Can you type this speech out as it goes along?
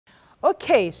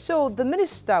Okay, so the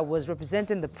minister was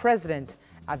representing the president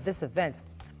at this event,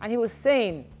 and he was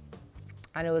saying,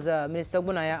 and it was Minister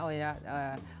Buhari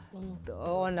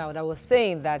that was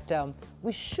saying that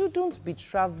we shouldn't be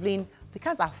traveling, we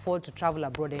can't afford to travel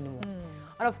abroad anymore.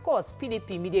 And of course,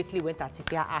 PDP immediately went at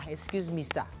it. Excuse me,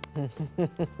 sir.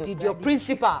 Did your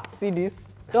principal see this?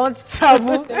 Don't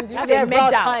travel several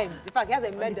times. In fact, he has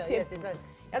a medal. Yes, he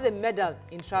has a medal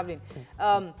in traveling.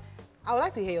 I would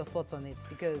like to hear your thoughts on it,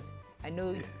 because I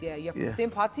know you're from the same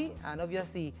party, and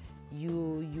obviously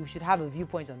you should have a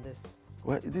viewpoint on this.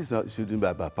 Well, this shouldn't be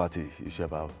about party. It's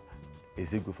about,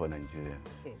 is it good for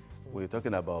Nigerians? Okay. We're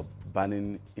talking about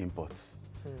banning imports.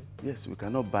 Yes, we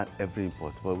cannot ban every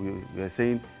import, but we are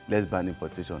saying let's ban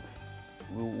importation.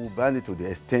 We'll ban it to the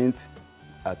extent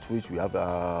at which we have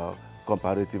a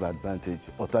comparative advantage,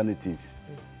 alternatives.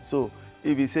 So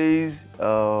if he says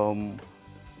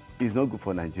it's not good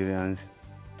for Nigerians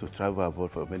to travel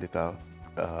abroad for medical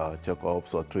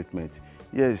checkups or treatment,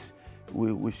 yes,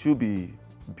 we should be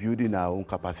building our own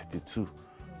capacity too.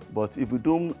 But if we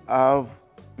don't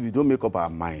make up our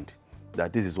mind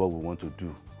that this is what we want to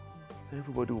do,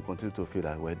 everybody will continue to feel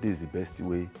that, well, this is the best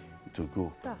way to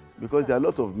go. Because there are a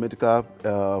lot of medical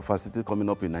facilities coming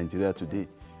up in Nigeria today,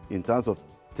 in terms of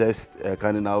tests,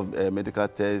 carrying out medical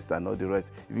tests and all the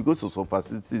rest. If you go to some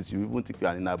facilities, you even think you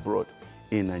are in abroad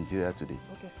in Nigeria today.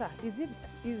 Okay, sir,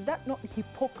 is that not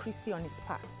hypocrisy on his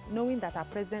part, knowing that our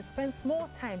president spends more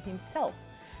time himself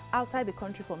outside the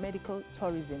country for medical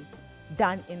tourism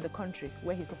than in the country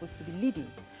where he's supposed to be leading?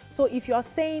 So if you're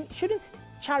saying, shouldn't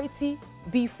charity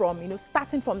be from,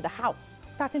 starting from the house,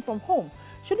 starting from home?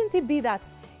 Shouldn't it be that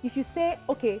if you say,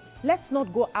 okay, let's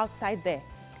not go outside there,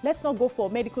 let's not go for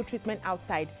medical treatment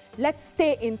outside, let's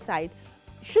stay inside,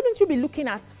 shouldn't you be looking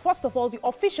at, first of all, the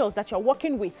officials that you're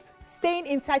working with, staying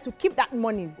inside to keep that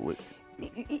money? Wait,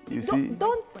 you see,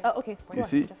 okay, you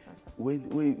see, when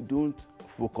we don't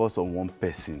focus on one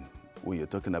person, when you're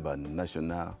talking about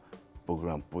national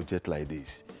project like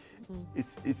this,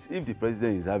 it's if the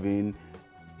president is having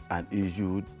an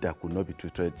issue that could not be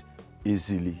treated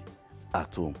easily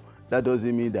at home, that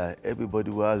doesn't mean that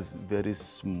everybody who has very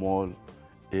small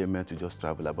ailment to just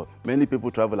travel abroad. Many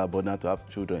people travel abroad now to have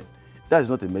children. That is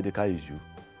not a medical issue.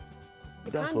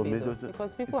 That's for major,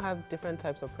 because people have different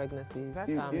types of pregnancies.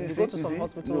 You go to some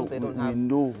hospitals, they don't have. We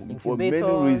know for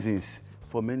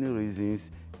many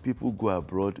reasons, people go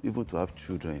abroad even to have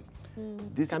children.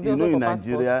 This, in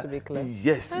Nigeria,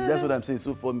 yes, that's what I'm saying.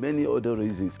 So for many other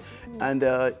reasons, and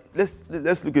let's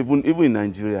look even in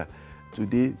Nigeria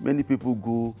today, many people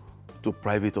go to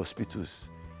private hospitals.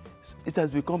 It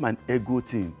has become an ego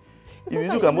thing. If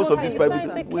you look at most of these private,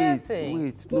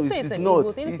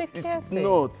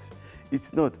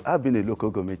 it's not. I've been a local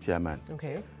government chairman.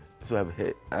 Okay. So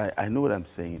I know what I'm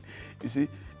saying. You see,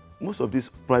 most of these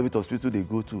private hospitals they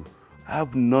go to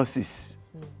have nurses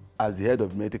as the head of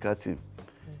the medical team.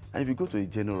 And if you go to a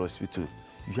general hospital,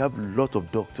 you have a lot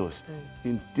of doctors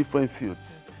in different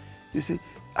fields. You see,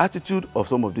 attitude of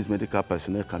some of these medical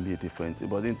personnel can be different,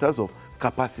 but in terms of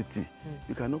capacity,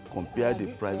 you cannot compare the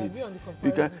private.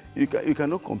 You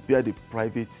cannot compare the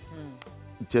private,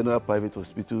 general private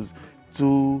hospitals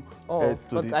to the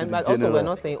general. Also, we're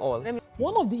not saying all.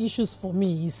 One of the issues for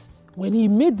me is when he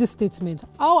made this statement,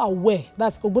 how aware,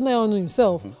 that's Ogbonnaya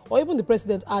himself, or even the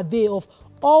president, are they of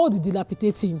all the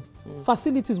dilapidating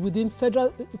facilities within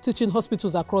federal teaching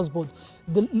hospitals across board?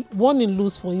 The one in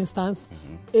Luz, for instance,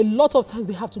 a lot of times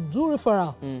they have to do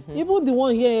referral. Even the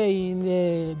one here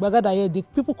in Bagada, the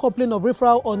people complain of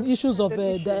referral on issues of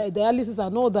dialysis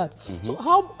and all that. So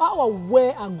how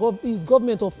aware is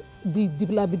government of the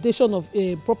dilapidation of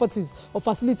properties or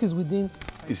facilities within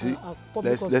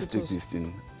public hospitals? Let's take this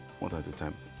thing one at a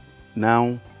time.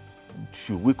 Now,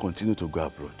 should we continue to go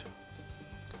abroad?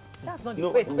 That's not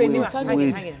wait.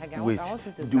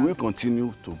 Do we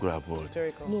continue to go abroad?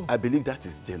 No. I believe that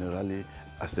is generally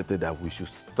accepted that we should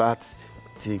start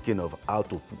thinking of how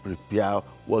to prepare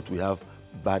what we have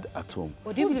bad at home.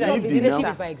 But do you believe that leadership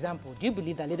is by example? Do you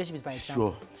believe that leadership is by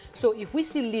example? Sure. So if we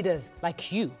see leaders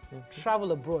like you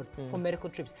travel abroad for medical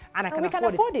trips and I can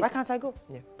afford it, why can't I go?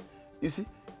 Yeah. You see,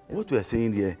 what we are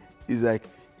saying here is like,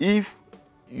 if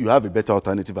you have a better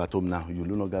alternative at home now, you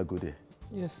no longer go there.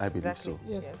 Yes, I believe so.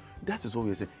 Yes. That is what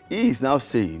we are saying. He is now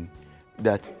saying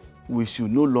that we should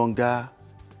no longer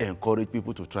encourage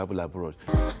people to travel abroad.